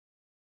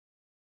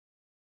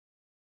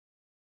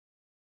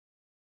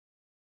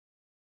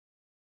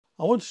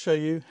I want to show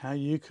you how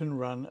you can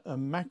run a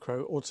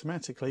macro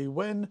automatically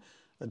when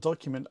a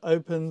document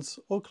opens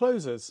or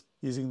closes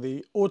using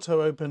the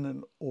auto open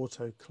and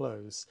auto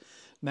close.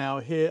 Now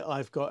here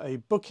I've got a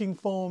booking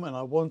form and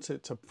I want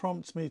it to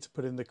prompt me to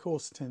put in the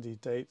course attendee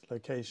date,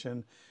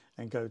 location,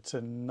 and go to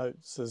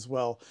notes as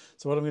well.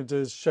 So what I'm going to do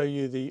is show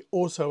you the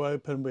auto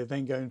open. We're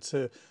then going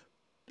to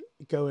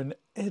go and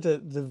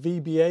edit the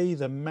VBA,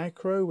 the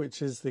macro,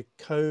 which is the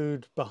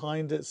code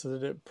behind it so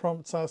that it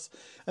prompts us.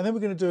 And then we're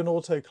going to do an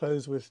auto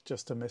close with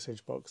just a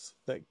message box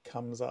that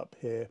comes up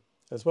here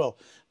as well.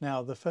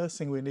 Now, the first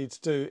thing we need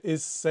to do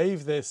is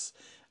save this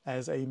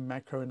as a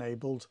macro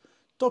enabled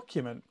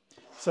document.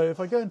 So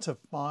if I go into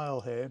File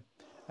here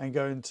and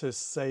go into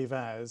Save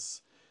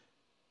As,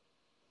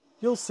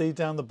 you'll see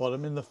down the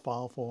bottom in the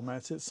file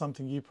format, it's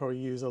something you probably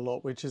use a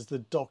lot, which is the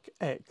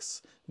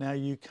docx. Now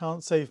you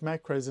can't save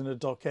macros in a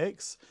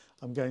docx.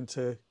 I'm going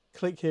to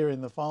click here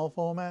in the file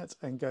format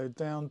and go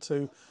down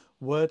to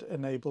Word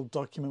enabled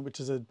document,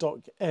 which is a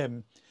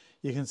docm.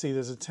 You can see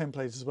there's a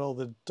template as well,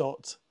 the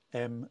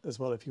 .m as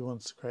well, if you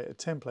want to create a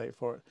template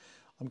for it.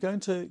 I'm going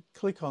to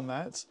click on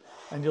that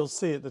and you'll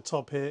see at the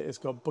top here, it's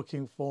got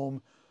booking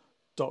form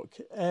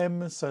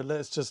docm. So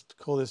let's just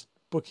call this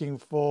booking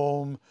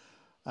form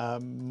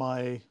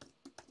my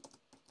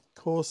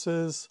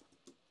courses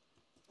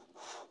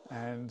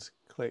and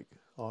click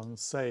on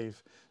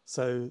save.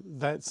 So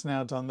that's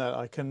now done that.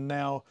 I can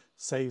now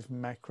save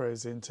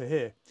macros into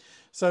here.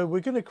 So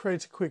we're going to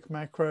create a quick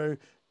macro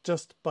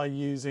just by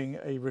using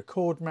a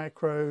record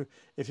macro.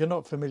 If you're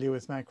not familiar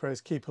with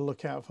macros, keep a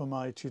lookout for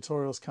my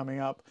tutorials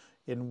coming up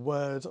in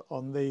Word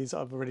on these.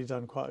 I've already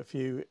done quite a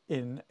few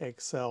in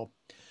Excel.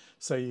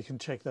 So you can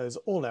check those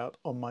all out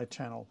on my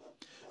channel.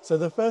 So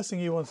the first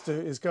thing you want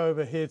to do is go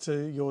over here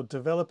to your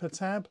developer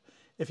tab.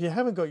 If you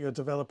haven't got your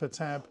developer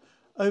tab,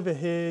 over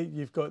here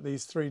you've got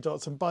these three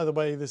dots. And by the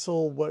way, this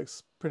all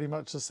works pretty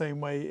much the same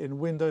way in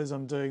Windows.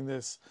 I'm doing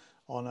this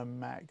on a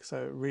Mac,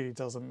 so it really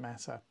doesn't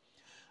matter.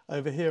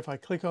 Over here, if I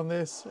click on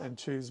this and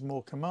choose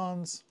more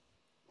commands,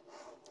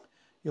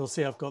 you'll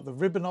see I've got the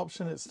ribbon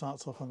option. It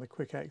starts off on the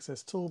quick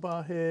access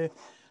toolbar here.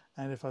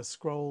 And if I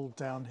scroll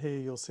down here,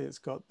 you'll see it's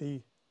got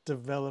the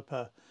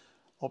developer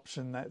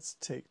option that's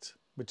ticked,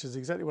 which is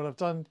exactly what I've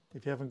done.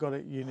 If you haven't got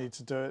it, you need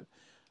to do it.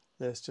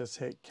 Let's just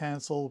hit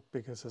cancel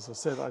because, as I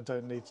said, I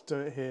don't need to do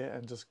it here,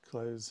 and just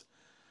close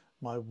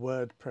my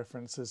Word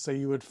preferences. So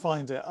you would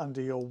find it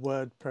under your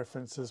Word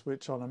preferences,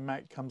 which on a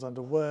Mac comes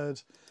under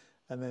Word,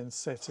 and then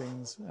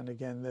settings, and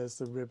again there's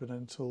the ribbon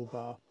and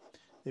toolbar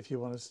if you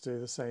wanted to do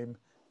the same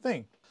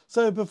thing.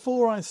 So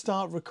before I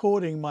start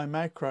recording my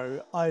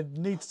macro, I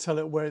need to tell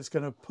it where it's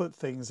going to put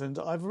things, and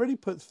I've already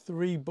put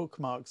 3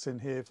 bookmarks in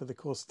here for the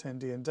course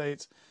attendee and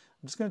date.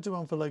 I'm just going to do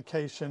one for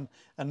location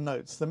and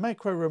notes. The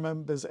macro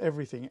remembers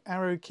everything,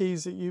 arrow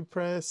keys that you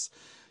press,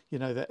 you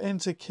know, the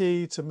enter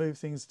key to move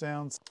things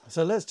down.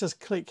 So let's just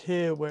click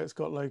here where it's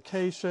got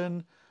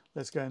location.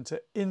 Let's go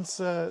into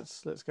insert,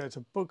 let's go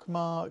to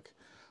bookmark,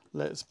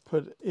 let's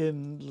put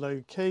in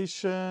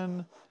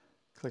location,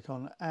 click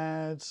on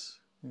add,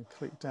 and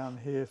click down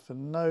here for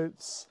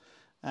notes,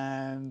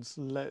 and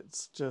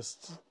let's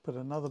just put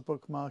another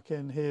bookmark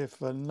in here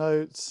for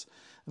notes.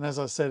 And as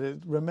I said,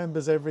 it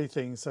remembers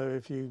everything. So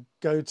if you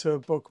go to a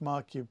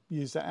bookmark, you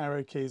use the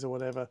arrow keys or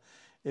whatever,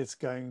 it's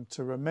going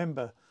to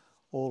remember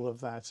all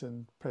of that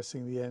and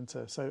pressing the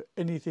enter. So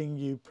anything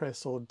you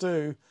press or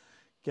do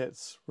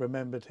gets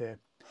remembered here.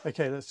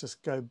 Okay, let's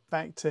just go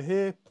back to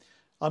here.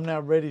 I'm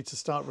now ready to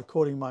start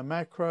recording my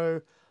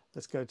macro.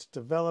 Let's go to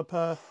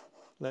developer.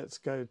 Let's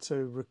go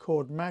to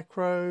record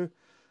macro.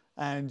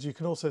 And you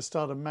can also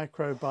start a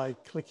macro by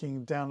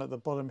clicking down at the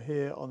bottom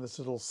here on this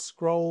little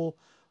scroll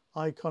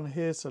icon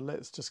here. So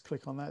let's just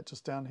click on that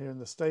just down here in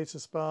the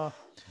status bar.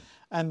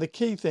 And the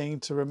key thing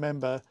to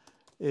remember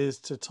is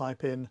to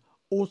type in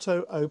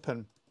auto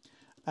open.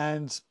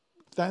 And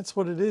that's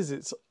what it is.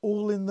 It's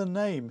all in the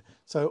name.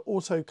 So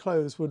auto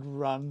close would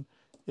run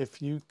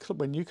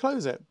when you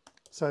close it.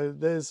 So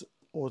there's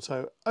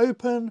auto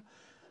open.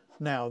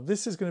 Now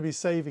this is going to be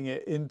saving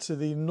it into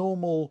the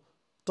normal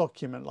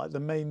document, like the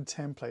main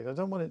template. I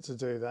don't want it to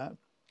do that.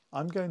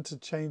 I'm going to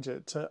change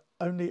it to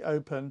only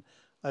open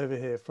over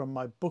here from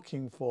my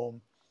booking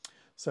form.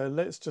 So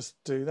let's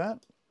just do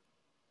that.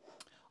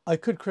 I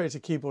could create a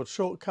keyboard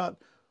shortcut.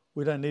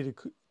 We don't need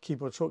a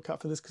keyboard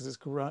shortcut for this because it's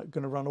going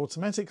to run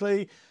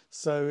automatically.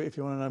 So if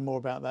you want to know more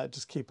about that,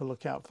 just keep a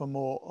lookout for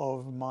more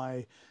of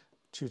my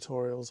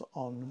tutorials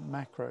on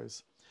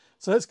macros.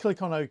 So let's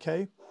click on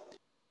OK.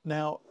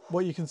 Now,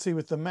 what you can see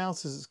with the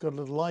mouse is it's got a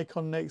little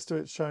icon next to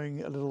it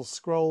showing a little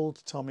scroll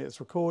to tell me it's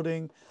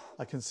recording.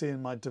 I can see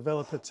in my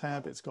developer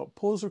tab it's got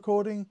pause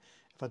recording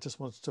if I just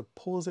wanted to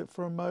pause it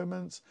for a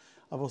moment.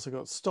 I've also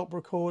got stop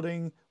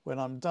recording when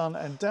I'm done,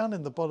 and down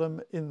in the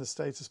bottom in the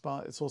status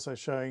bar it's also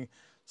showing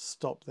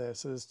stop there,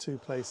 so there's 2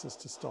 places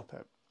to stop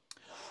it.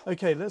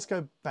 Okay, let's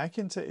go back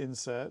into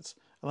insert,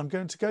 and I'm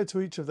going to go to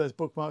each of those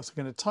bookmarks. I'm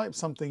going to type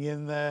something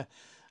in there,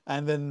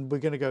 and then we're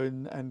going to go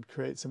in and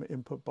create some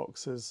input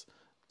boxes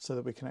so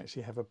that we can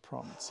actually have a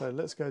prompt. So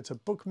let's go to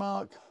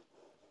bookmark,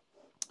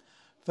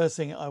 First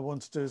thing I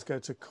want to do is go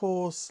to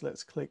course.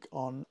 Let's click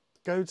on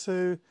go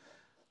to,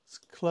 let's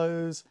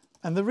close.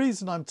 And the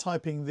reason I'm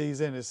typing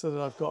these in is so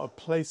that I've got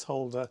a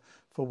placeholder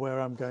for where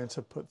I'm going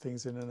to put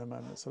things in a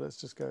moment. So let's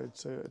just go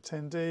to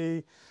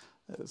attendee,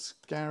 that's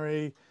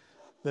Gary,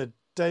 the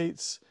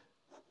dates.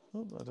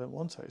 Oh, I don't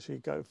want to actually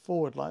go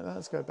forward like that.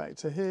 Let's go back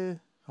to here.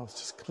 I was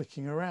just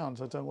clicking around.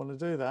 I don't want to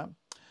do that.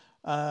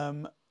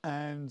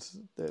 And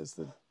there's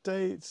the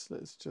dates.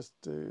 Let's just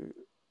do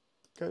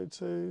go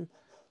to,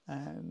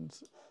 and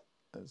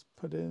let's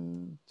put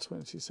in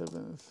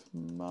 27th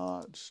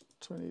March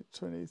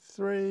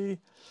 2023.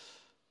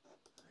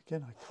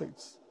 Again, I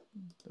clicked,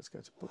 let's go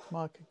to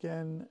bookmark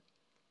again.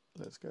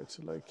 Let's go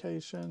to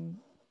location.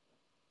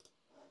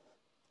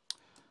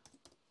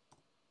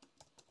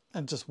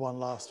 And just one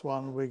last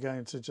one. We're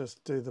going to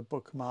just do the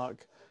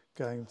bookmark,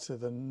 going to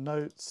the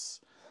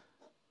notes,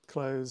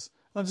 close.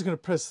 I'm just going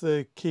to press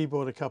the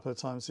keyboard a couple of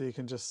times so you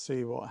can just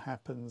see what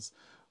happens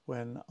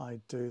when I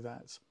do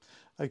that.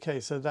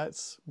 Okay, so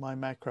that's my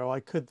macro. I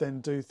could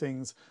then do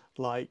things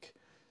like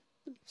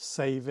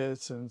save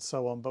it and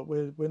so on, but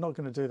we're not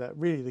going to do that.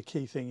 Really, the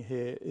key thing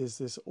here is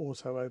this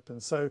auto open.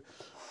 So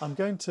I'm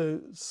going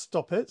to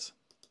stop it.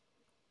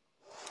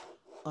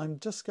 I'm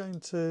just going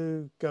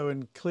to go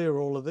and clear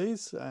all of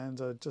these, and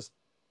I just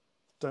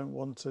don't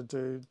want to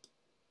do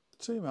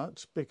too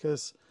much,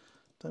 because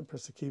don't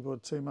press the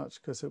keyboard too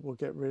much because it will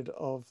get rid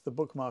of the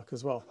bookmark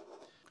as well.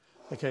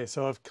 Okay,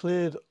 so I've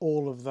cleared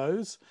all of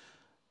those.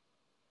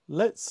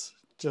 Let's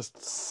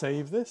just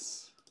save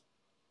this.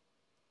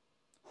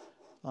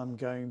 I'm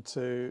going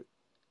to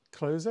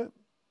close it.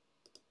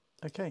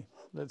 Okay,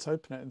 let's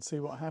open it and see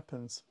what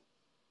happens.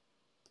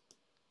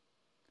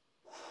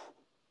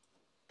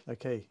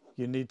 Okay,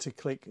 you need to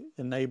click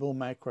enable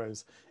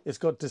macros. It's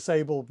got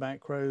disabled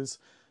macros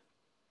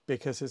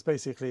because it's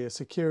basically a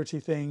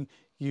security thing.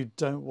 You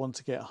don't want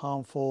to get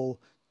harmful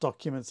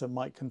documents that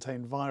might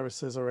contain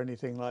viruses or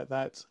anything like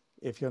that.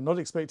 If you're not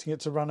expecting it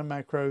to run a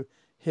macro,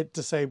 hit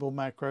disable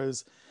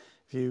macros.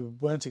 If you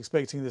weren't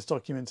expecting this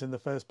document in the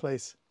first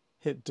place,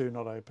 hit do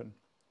not open.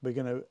 We're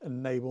going to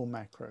enable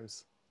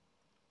macros.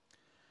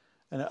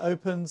 And it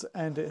opens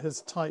and it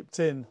has typed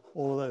in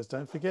all of those.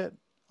 Don't forget,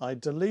 I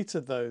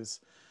deleted those.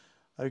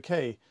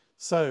 Okay,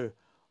 so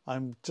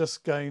I'm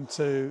just going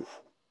to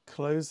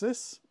close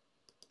this.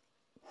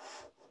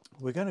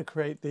 We're going to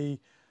create the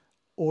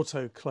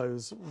auto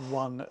close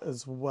one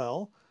as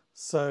well.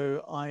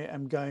 So I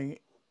am going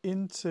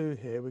into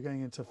here, we're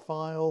going into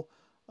file,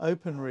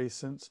 open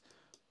recent,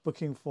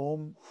 booking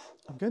form.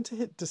 I'm going to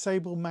hit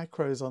disable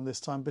macros on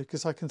this time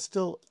because I can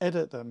still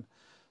edit them.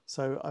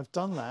 So I've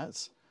done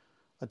that.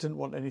 I didn't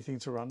want anything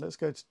to run. Let's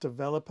go to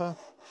developer.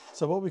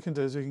 So what we can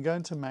do is we can go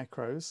into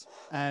macros,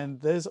 and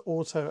there's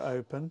auto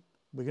open.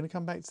 We're going to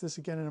come back to this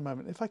again in a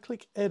moment. If I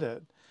click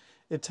edit,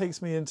 it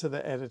takes me into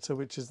the editor,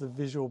 which is the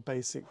Visual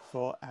Basic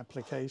for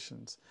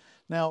applications.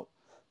 Now,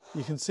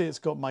 you can see it's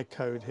got my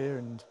code here,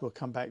 and we'll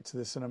come back to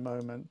this in a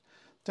moment.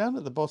 Down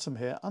at the bottom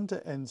here,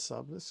 under end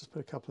sub, let's just put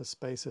a couple of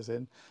spaces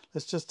in.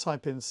 Let's just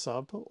type in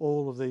sub.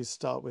 All of these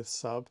start with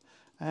sub.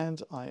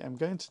 And I am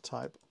going to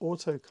type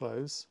auto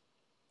close.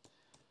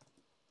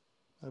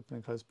 Open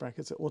and close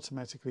brackets, it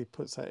automatically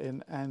puts that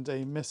in, and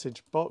a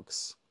message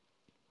box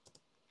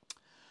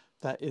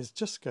that is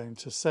just going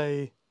to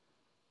say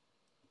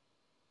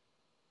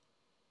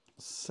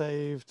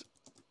saved,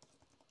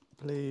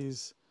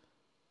 please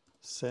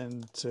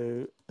send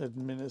to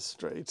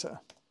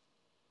administrator.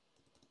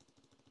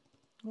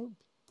 Oh,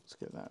 let's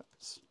get that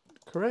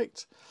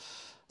correct.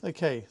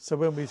 Okay, so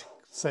when we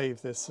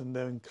save this and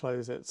then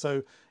close it,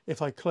 so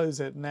if I close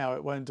it now,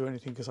 it won't do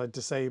anything because I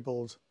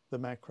disabled the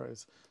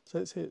macros. So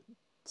let's hit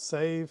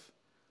save.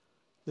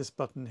 This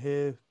button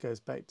here goes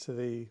back to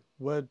the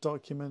Word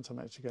document. I'm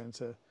actually going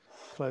to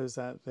close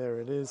that. There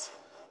it is.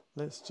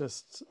 Let's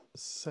just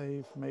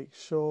save, make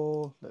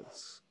sure.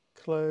 Let's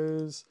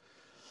close.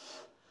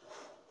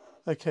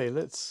 Okay,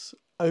 let's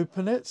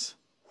open it.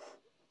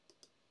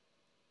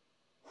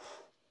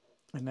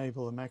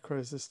 Enable the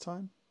macros this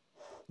time.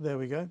 There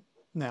we go.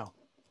 Now,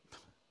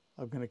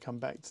 I'm going to come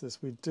back to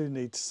this. We do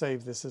need to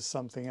save this as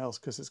something else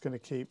because it's going to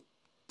keep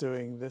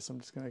doing this. I'm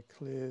just going to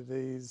clear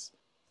these.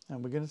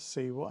 And we're going to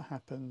see what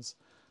happens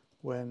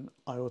when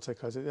I auto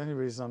close it. The only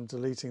reason I'm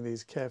deleting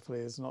these carefully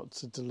is not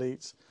to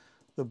delete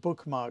the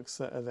bookmarks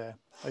that are there.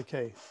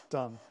 Okay,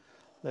 done.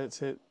 Let's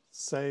hit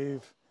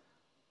save.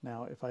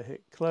 Now, if I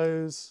hit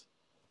close,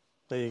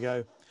 there you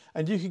go.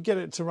 And you can get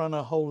it to run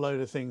a whole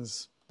load of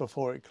things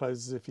before it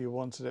closes if you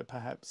wanted it,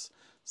 perhaps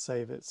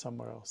save it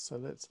somewhere else. So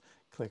let's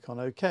click on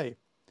OK.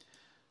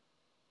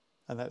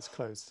 And that's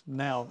closed.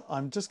 Now,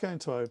 I'm just going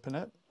to open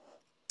it.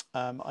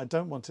 I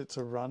don't want it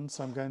to run,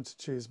 so I'm going to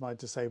choose my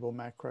disable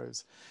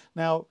macros.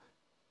 Now,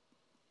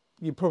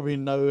 you probably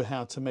know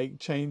how to make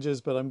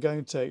changes, but I'm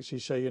going to actually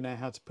show you now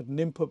how to put an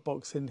input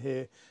box in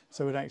here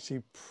so it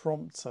actually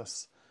prompts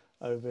us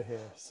over here.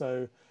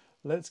 So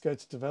let's go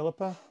to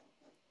developer.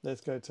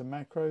 Let's go to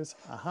macros.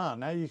 Aha,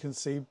 now you can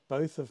see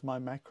both of my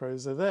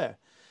macros are there.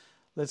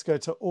 Let's go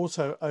to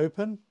auto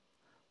open.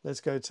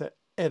 Let's go to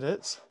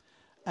edit.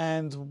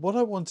 And what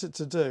I want it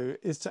to do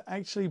is to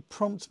actually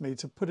prompt me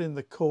to put in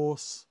the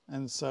course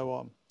and so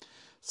on.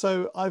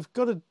 So I've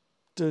got to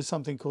do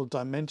something called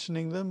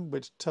dimensioning them,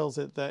 which tells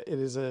it that it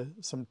is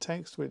some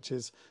text, which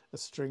is a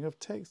string of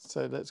text.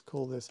 So let's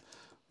call this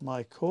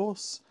my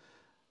course,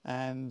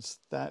 and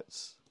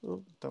that's,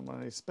 oh, don't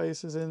want any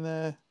spaces in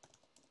there,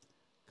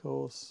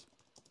 course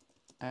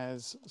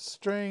as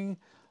string.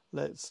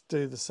 Let's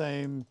do the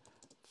same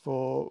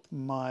for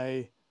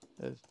my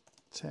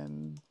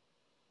attendee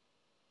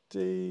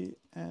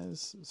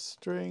as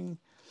string.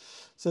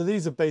 So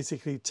these are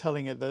basically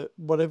telling it that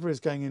whatever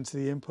is going into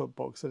the input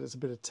box, that it's a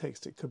bit of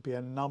text. It could be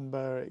a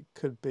number, it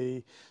could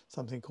be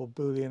something called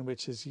Boolean,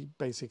 which is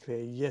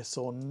basically a yes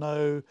or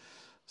no.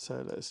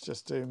 So let's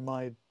just do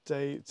my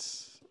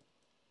date.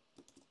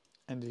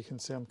 And you can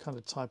see I'm kind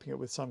of typing it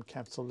with some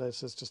capital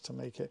letters just to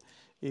make it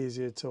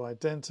easier to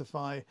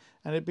identify.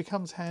 And it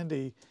becomes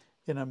handy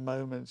in a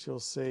moment,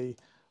 you'll see,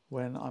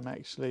 when I'm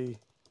actually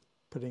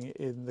putting it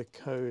in the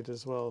code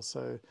as well.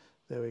 So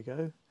there we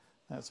go.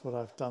 That's what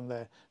I've done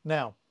there.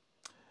 Now,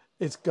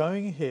 it's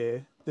going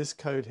here, this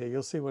code here,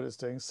 you'll see what it's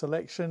doing.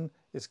 Selection,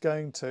 it's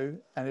going to,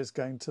 and it's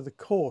going to the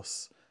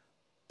course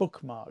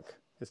bookmark.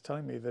 It's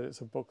telling me that it's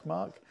a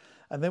bookmark.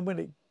 And then when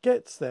it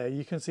gets there,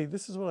 you can see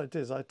this is what I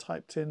did, is I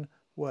typed in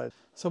Word.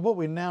 So what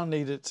we now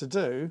need it to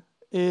do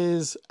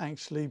is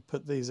actually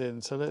put these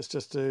in. So let's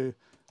just do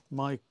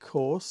my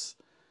course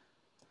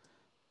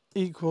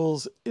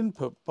equals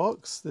input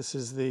box. This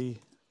is the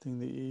thing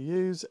that you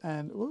use,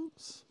 and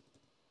whoops,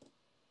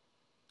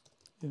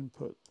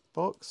 input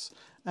box.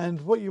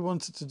 And what you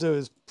want it to do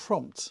is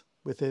prompt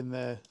within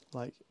there,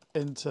 like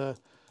enter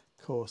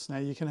course. Now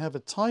you can have a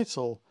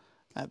title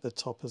at the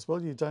top as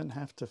well. You don't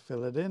have to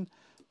fill it in.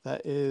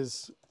 That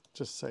is,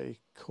 just say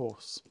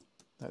course.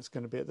 That's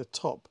going to be at the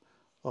top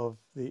of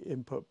the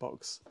input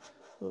box.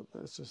 Oh,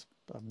 that's just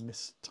a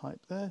mistype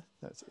there.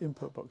 That's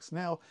input box.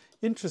 Now,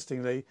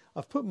 interestingly,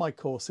 I've put my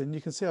course in. You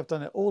can see I've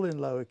done it all in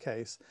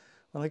lowercase.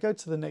 When I go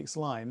to the next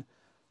line,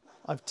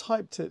 I've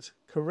typed it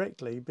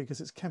correctly because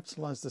it's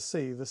capitalized the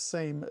C, the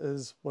same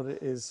as what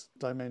it is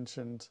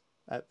dimensioned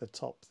at the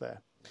top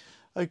there.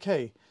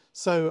 Okay,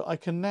 so I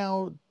can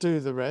now do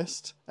the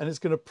rest, and it's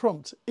going to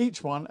prompt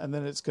each one, and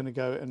then it's going to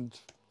go and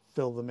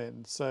fill them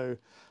in. So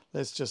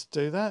let's just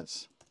do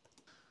that.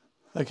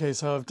 Okay,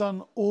 so I've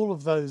done all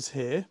of those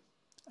here,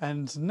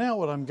 and now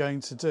what I'm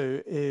going to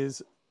do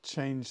is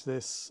change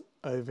this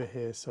over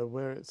here. So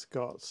where it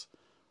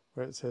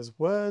says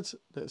Word,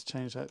 let's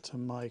change that to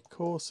my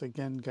course.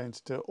 Again, going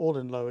to do it all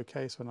in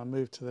lowercase. When I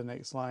move to the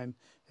next line,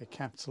 it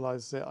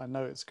capitalizes it. I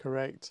know it's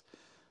correct.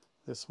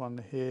 This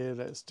one here,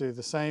 let's do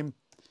the same.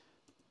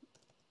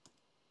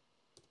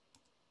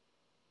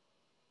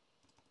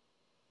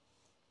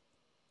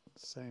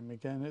 Same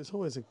again. It's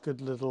always a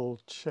good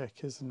little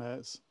check, isn't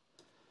it?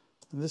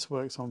 And this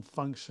works on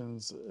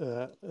functions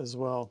as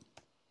well.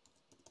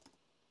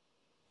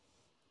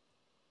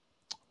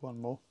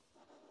 One more.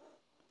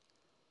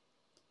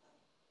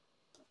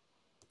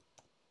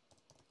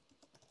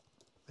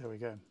 There we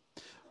go.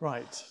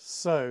 Right,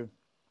 so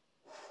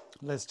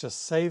let's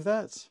just save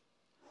that.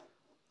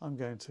 I'm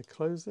going to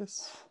close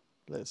this.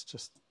 Let's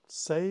just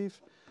save.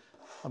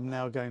 I'm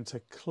now going to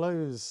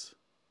close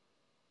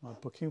my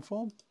booking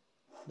form.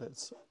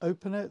 Let's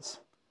open it.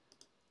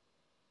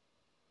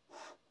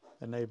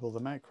 Enable the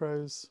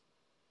macros.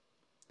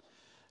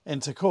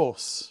 Enter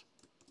course.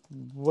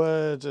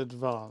 Word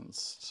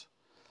Advanced.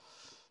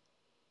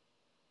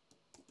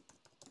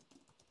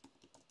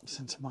 Let's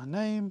enter my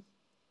name.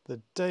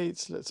 The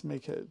date, let's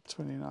make it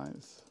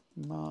 29th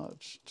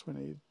March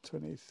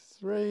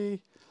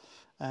 2023.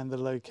 And the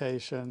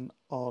location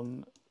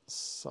on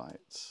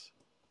site.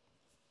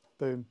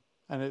 Boom.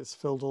 And it's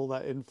filled all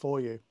that in for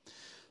you.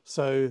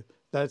 So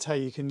that's how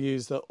you can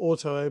use the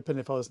auto open.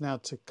 If I was now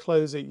to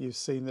close it, you've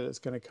seen that it's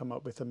going to come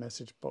up with a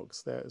message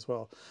box there as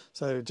well.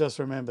 So just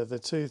remember, the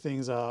two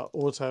things are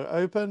auto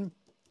open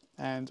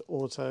and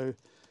auto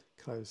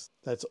close.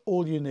 That's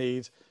all you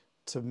need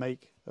to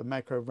make a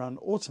macro run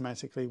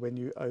automatically when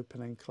you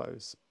open and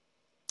close.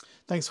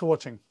 Thanks for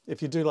watching.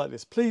 If you do like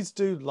this, please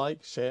do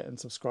like, share and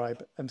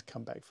subscribe, and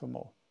come back for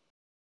more.